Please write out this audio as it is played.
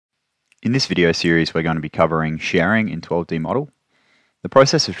In this video series, we're going to be covering sharing in 12D Model. The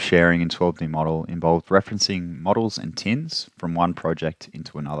process of sharing in 12D Model involves referencing models and tins from one project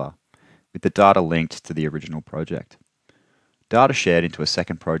into another, with the data linked to the original project. Data shared into a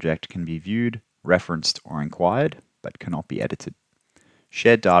second project can be viewed, referenced, or inquired, but cannot be edited.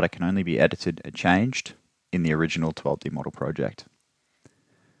 Shared data can only be edited and changed in the original 12D Model project.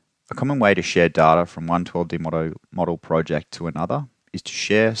 A common way to share data from one 12D model project to another is to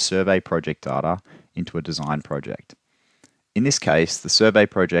share survey project data into a design project. In this case, the survey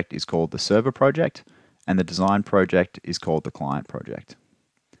project is called the server project and the design project is called the client project.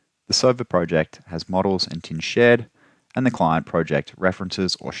 The server project has models and tins shared, and the client project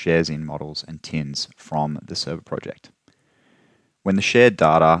references or shares in models and tins from the server project. When the shared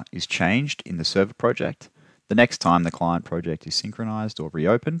data is changed in the server project, the next time the client project is synchronized or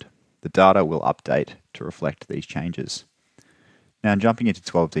reopened, the data will update to reflect these changes. Now, jumping into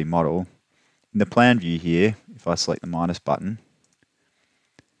 12D Model, in the plan view here, if I select the minus button,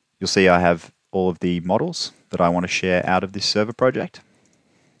 you'll see I have all of the models that I want to share out of this server project.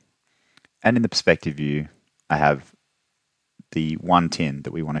 And in the perspective view, I have the one tin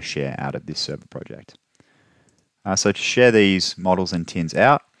that we want to share out of this server project. So to share these models and tins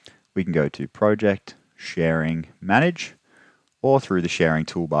out, we can go to Project, Sharing, Manage, or through the sharing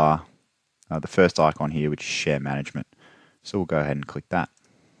toolbar, the first icon here, which is Share Management. So we'll go ahead and click that.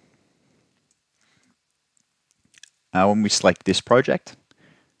 When we select this project,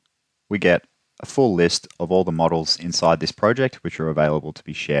 we get a full list of all the models inside this project which are available to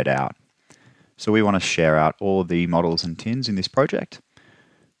be shared out. So we want to share out all of the models and tins in this project.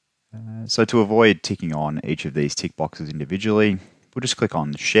 So to avoid ticking on each of these tick boxes individually, we'll just click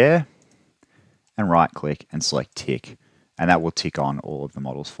on Share and right click and select Tick, and that will tick on all of the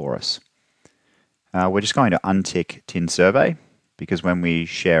models for us. We're just going to untick tin survey because when we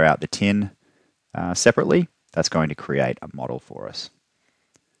share out the tin separately, that's going to create a model for us.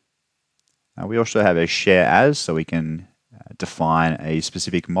 We also have a share as, so we can define a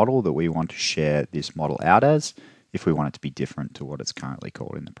specific model that we want to share this model out as if we want it to be different to what it's currently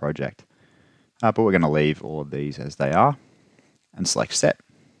called in the project. But we're going to leave all of these as they are and select Set.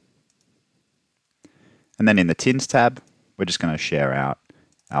 And then in the Tins tab, we're just going to share out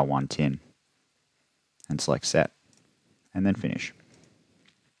our one tin and select Set, and then Finish.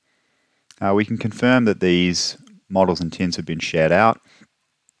 We can confirm that these models and tins have been shared out,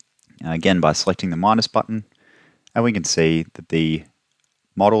 again by selecting the minus button, and we can see that the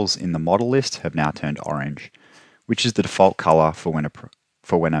models in the model list have now turned orange, which is the default color for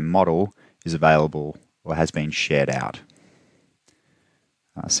when a model is available or has been shared out.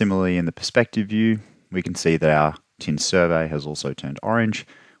 Similarly, in the perspective view, we can see that our tin survey has also turned orange,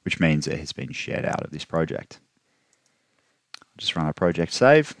 which means it has been shared out of this project. I'll just run a project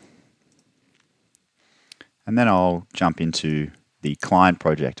save. And then I'll jump into the client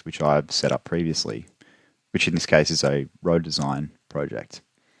project, which I've set up previously, which in this case is a road design project.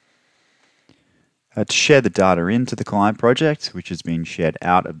 To share the data into the client project, which has been shared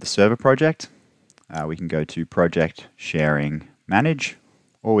out of the server project, we can go to Project, Sharing, Manage,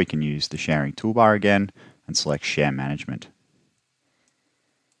 or we can use the sharing toolbar again and select Share Management.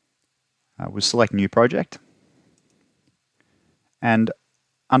 We'll select New Project, and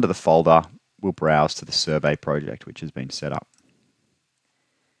under the folder, we'll browse to the survey project which has been set up.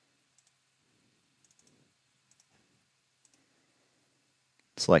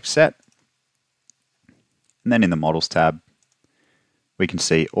 Select Set, and then in the Models tab, we can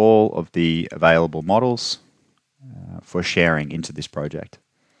see all of the available models for sharing into this project.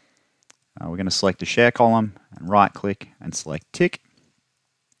 We're going to select the Share column and right-click and select Tick.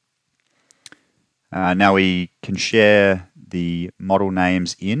 Now we can share the model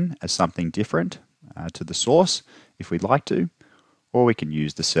names in as something different to the source if we'd like to, or we can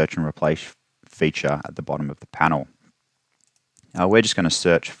use the search and replace feature at the bottom of the panel. We're just going to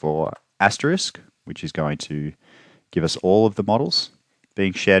search for asterisk, which is going to give us all of the models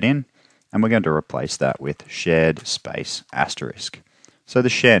being shared in, and we're going to replace that with shared space asterisk. So the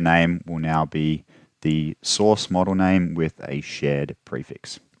share name will now be the source model name with a shared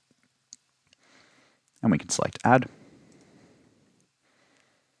prefix. And we can select Add.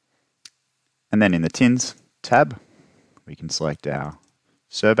 And then in the Tins tab, we can select our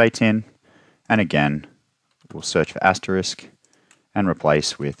survey tin, and again, we'll search for asterisk and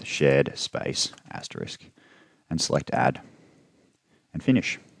replace with shared space asterisk, and select Add, and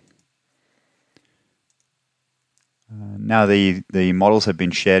Finish. Now the models have been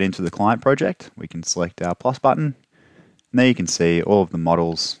shared into the client project. We can select our plus button, and there you can see all of the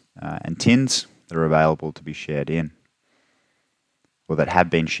models and tins that are available to be shared in. or that have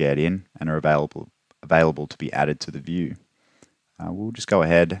been shared in and are available to be added to the view. We'll just go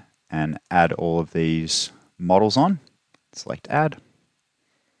ahead and add all of these models on. Select Add.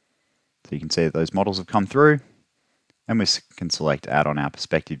 So you can see that those models have come through, and we can select Add on our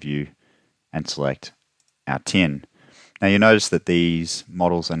perspective view and select our tin. Now you notice that these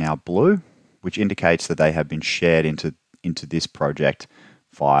models are now blue, which indicates that they have been shared into this project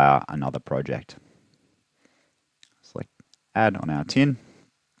via another project. Select Add on our tin,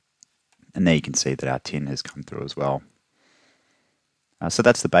 and there you can see that our tin has come through as well. So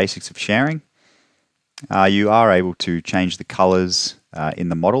that's the basics of sharing. You are able to change the colors in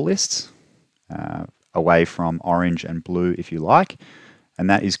the model lists away from orange and blue if you like, and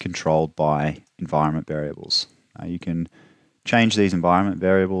that is controlled by environment variables. You can change these environment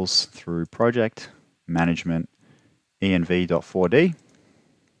variables through Project, Management, env.4d,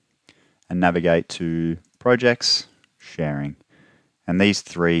 and navigate to Projects, Sharing. And these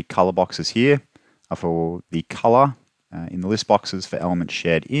three color boxes here are for the color in the list boxes for elements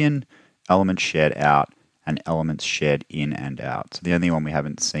shared in, elements shared out, and elements shared in and out. So the only one we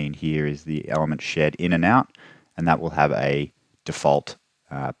haven't seen here is the element shared in and out, and that will have a default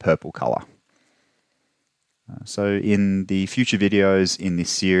purple color. So in the future videos in this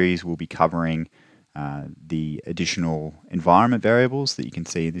series, we'll be covering the additional environment variables that you can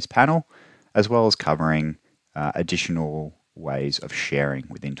see in this panel, as well as covering additional ways of sharing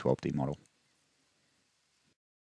within 12D Model.